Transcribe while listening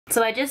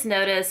So I just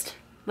noticed,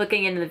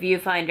 looking into the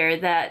viewfinder,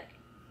 that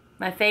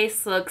my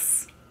face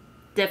looks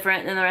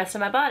different than the rest of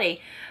my body.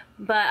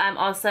 But I'm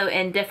also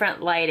in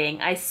different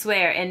lighting. I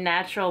swear, in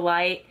natural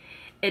light,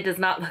 it does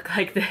not look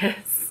like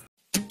this.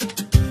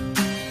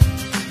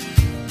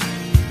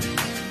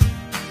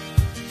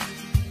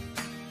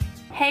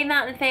 Hey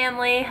Mountain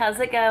family, how's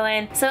it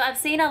going? So I've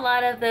seen a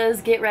lot of those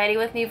get ready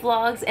with me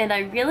vlogs and I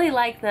really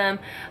like them,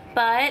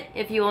 but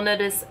if you will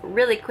notice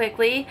really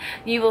quickly,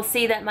 you will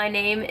see that my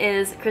name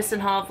is Kristen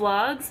Hall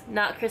Vlogs,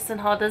 not Kristen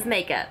Hall Does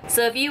Makeup.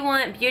 So if you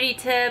want beauty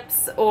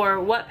tips or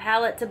what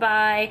palette to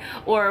buy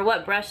or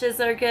what brushes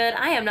are good,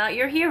 I am not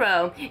your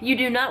hero. You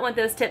do not want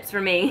those tips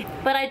from me.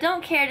 But I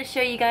don't care to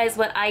show you guys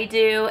what I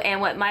do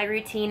and what my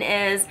routine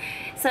is.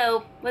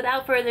 So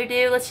without further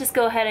ado, let's just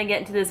go ahead and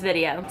get into this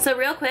video. So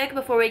real quick,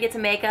 before we get to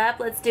makeup,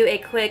 let's do a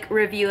quick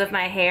review of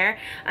my hair.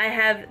 I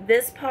have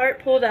this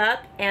part pulled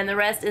up and the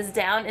rest is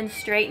down and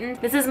straightened.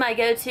 This is my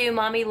go-to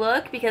mommy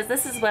look because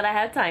this is what I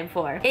have time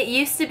for. It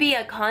used to be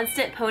a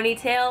constant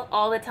ponytail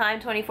all the time,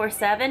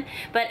 24/7,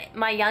 but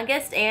my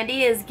youngest,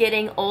 Andy, is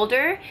getting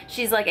older.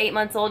 She's like 8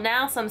 months old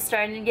now, so I'm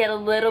starting to get a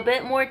little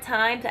bit more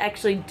time to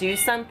actually do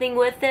something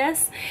with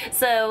this.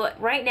 So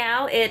right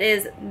now it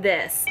is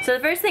this. So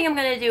the first thing I'm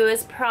gonna do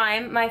is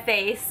prime my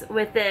face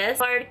with this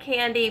Hard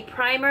Candy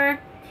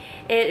primer.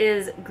 It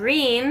is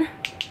green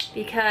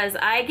because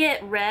I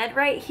get red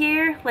right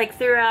here, like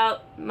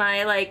throughout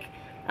my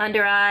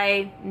under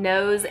eye,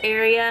 nose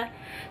area.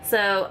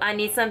 So I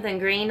need something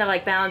green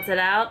to balance it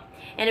out.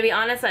 And to be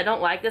honest, I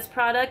don't like this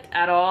product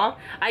at all.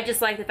 I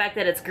just like the fact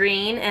that it's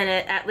green and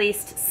it at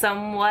least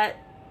somewhat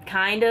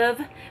kind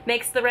of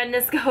makes the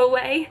redness go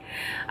away.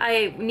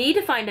 I need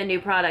to find a new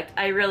product,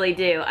 I really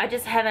do. I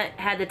just haven't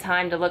had the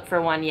time to look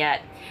for one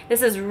yet.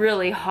 This is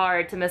really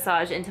hard to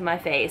massage into my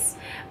face,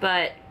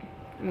 but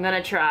I'm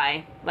gonna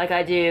try, like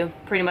I do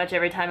pretty much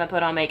every time I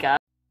put on makeup.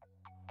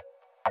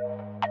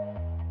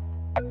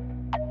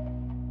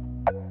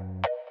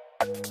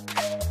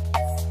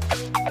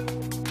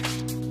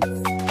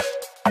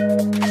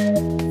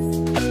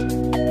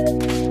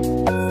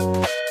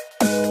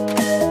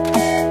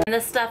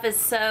 This stuff is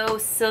so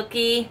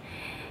silky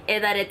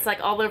that it's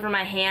all over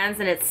my hands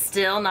and it's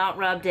still not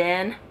rubbed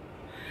in.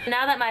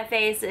 Now that my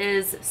face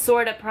is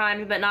sort of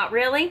primed but not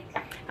really,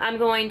 I'm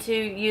going to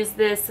use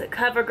this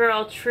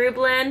CoverGirl True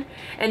Blend,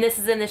 and this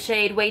is in the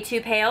shade Way Too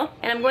Pale.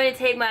 And I'm going to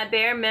take my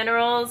Bare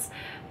Minerals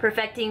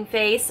Perfecting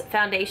Face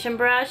foundation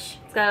brush.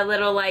 It's got a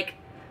little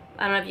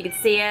I don't know if you can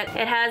see it.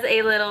 It has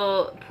a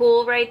little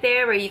pool right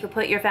there where you can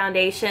put your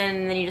foundation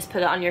and then you just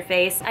put it on your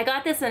face. I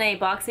got this in a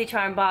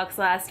BoxyCharm box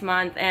last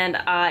month and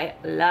I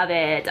love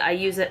it. I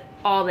use it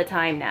all the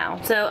time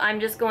now. So I'm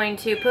just going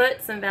to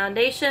put some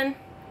foundation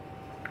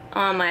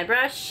on my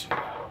brush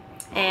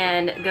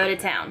and go to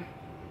town.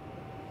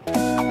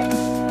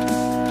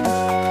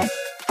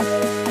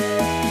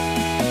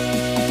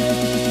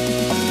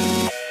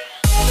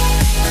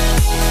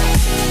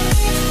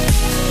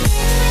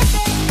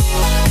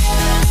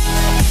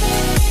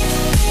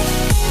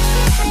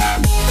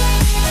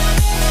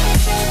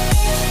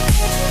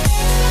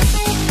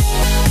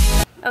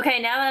 Okay,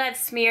 now that I've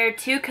smeared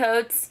 2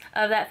 coats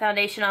of that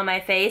foundation on my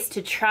face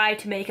to try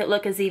to make it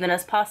look as even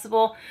as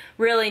possible,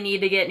 really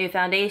need to get new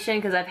foundation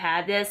because I've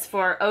had this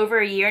for over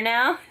a year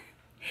now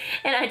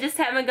and I just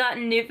haven't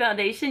gotten new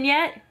foundation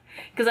yet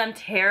because I'm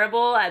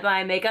terrible at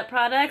buying makeup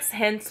products,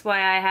 hence why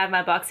I have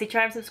my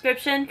BoxyCharm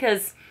subscription,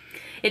 because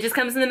it just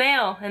comes in the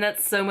mail and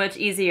that's so much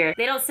easier.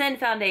 They don't send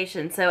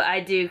foundation, so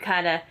I do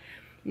kind of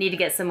need to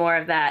get some more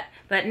of that.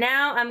 But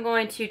now I'm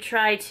going to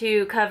try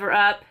to cover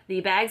up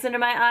the bags under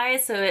my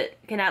eyes so it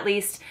can at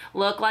least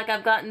look like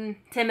I've gotten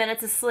 10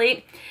 minutes of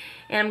sleep.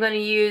 And I'm going to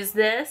use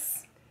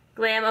this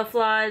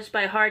Glamouflage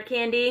by Hard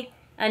Candy,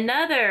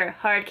 another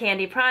Hard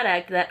Candy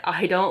product that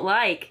I don't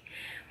like.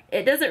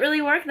 It doesn't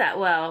really work that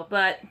well,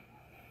 but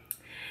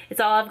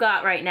it's all I've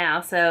got right now,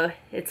 so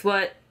it's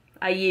what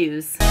I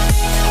use.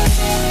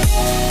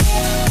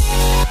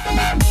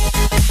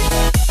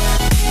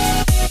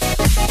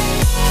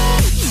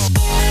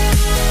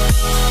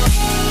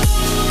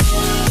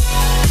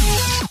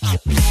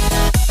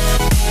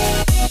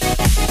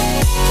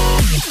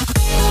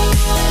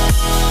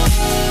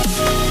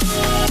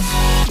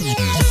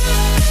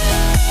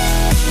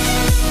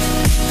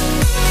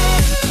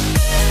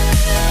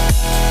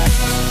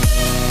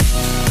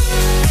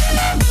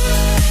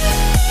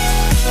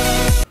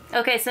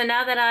 Okay, so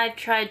now that I've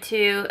tried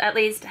to at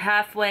least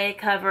halfway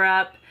cover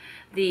up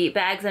the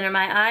bags under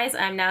my eyes,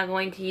 I'm now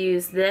going to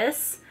use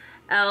this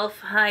e.l.f.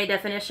 High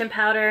Definition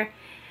Powder,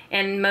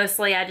 and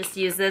mostly I just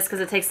use this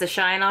because it takes the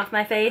shine off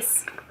my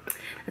face.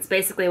 That's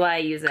basically why I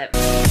use it.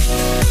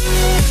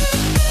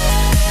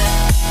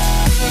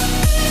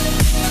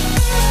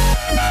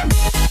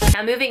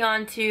 Now moving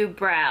on to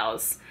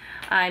brows.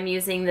 I'm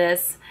using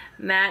this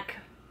MAC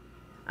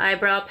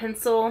eyebrow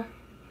pencil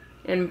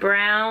in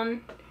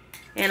brown,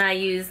 and I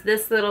use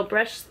this little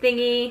brush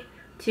thingy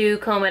to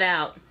comb it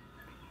out.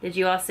 Did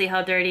you all see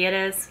how dirty it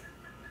is?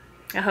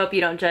 I hope you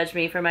don't judge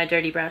me for my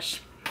dirty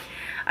brush.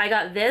 I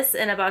got this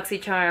in a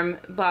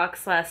BoxyCharm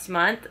box last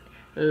month.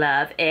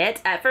 Love it.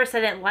 At first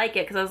I didn't like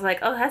it because I was like,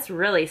 oh, that's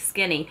really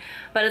skinny.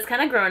 But it's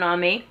kind of grown on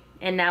me,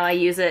 and now I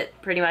use it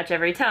pretty much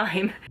every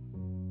time.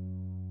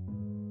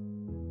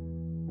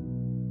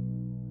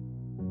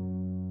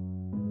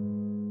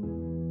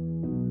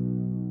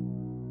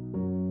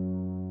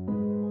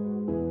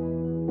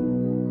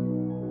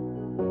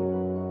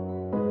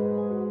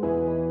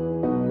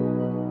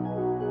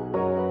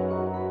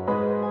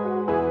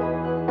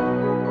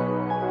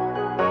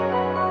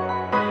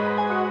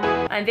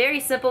 I'm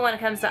very simple when it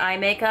comes to eye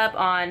makeup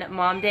on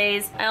mom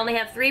days. I only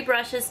have 3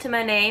 brushes to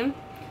my name.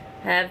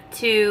 I have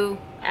 2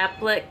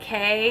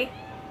 applique.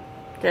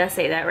 Did I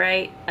say that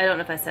right? I don't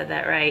know if I said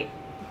that right.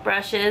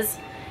 Brushes.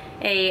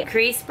 A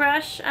crease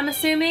brush, I'm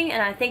assuming,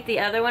 and I think the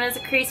other one is a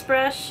crease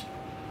brush.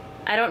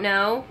 I don't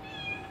know.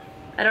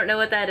 I don't know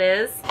what that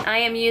is. I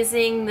am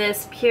using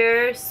this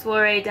Pure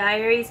Soiree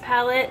Diaries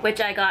palette, which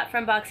I got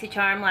from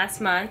BoxyCharm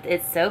last month.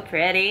 It's so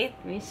pretty.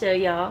 Let me show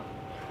y'all.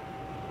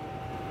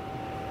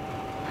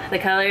 The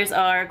colors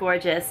are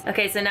gorgeous.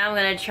 Okay, so now I'm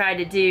gonna try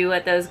to do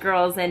what those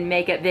girls in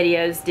makeup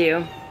videos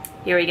do.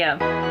 Here we go.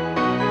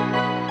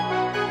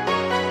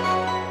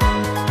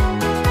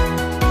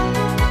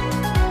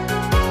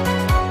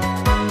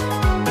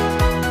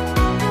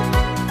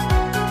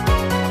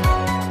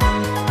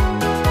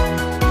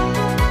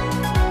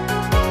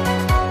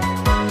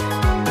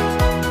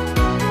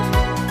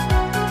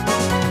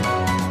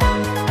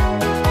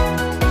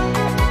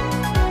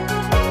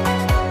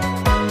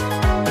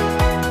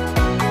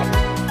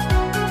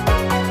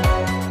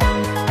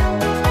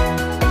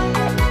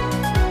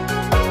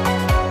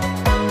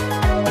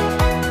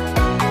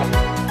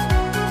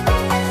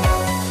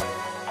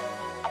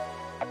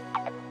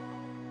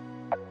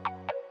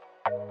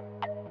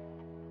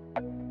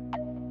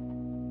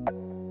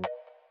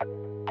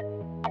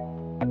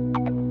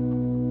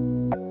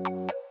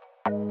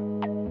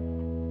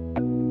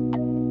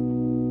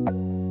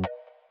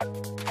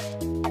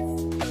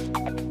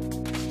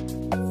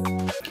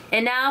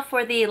 And now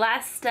for the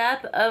last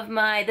step of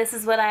my this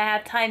is what I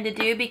have time to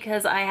do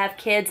because I have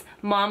kids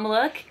mom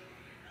look.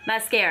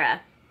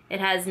 Mascara.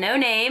 It has no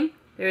name.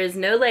 There is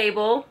no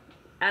label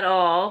at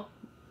all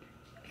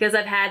because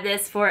I've had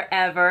this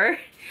forever.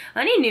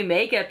 I need new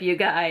makeup, you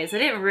guys. I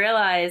didn't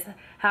realize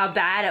how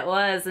bad it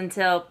was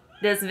until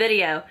this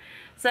video.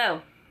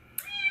 So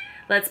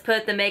let's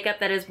put the makeup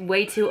that is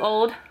way too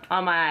old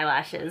on my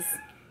eyelashes.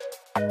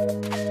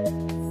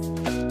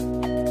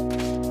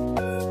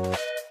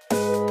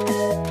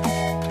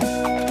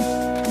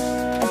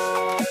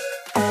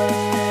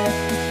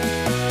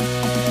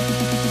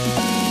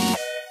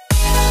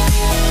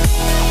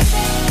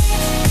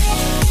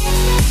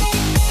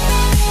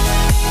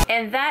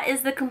 And that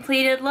is the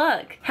completed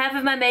look. Half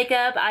of my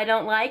makeup I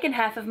don't like and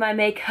half of my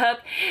makeup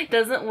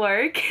doesn't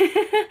work.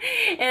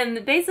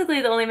 And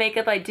basically the only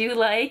makeup I do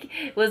like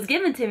was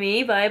given to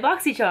me by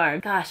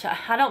BoxyCharm. Gosh,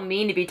 I don't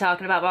mean to be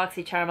talking about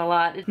BoxyCharm a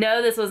lot.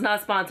 No, this was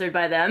not sponsored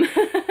by them.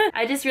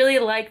 I just really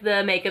like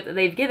the makeup that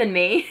they've given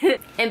me.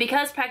 And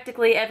because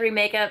practically every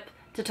makeup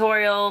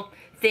tutorial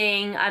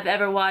thing I've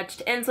ever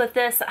watched ends with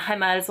this, I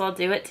might as well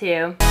do it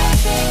too.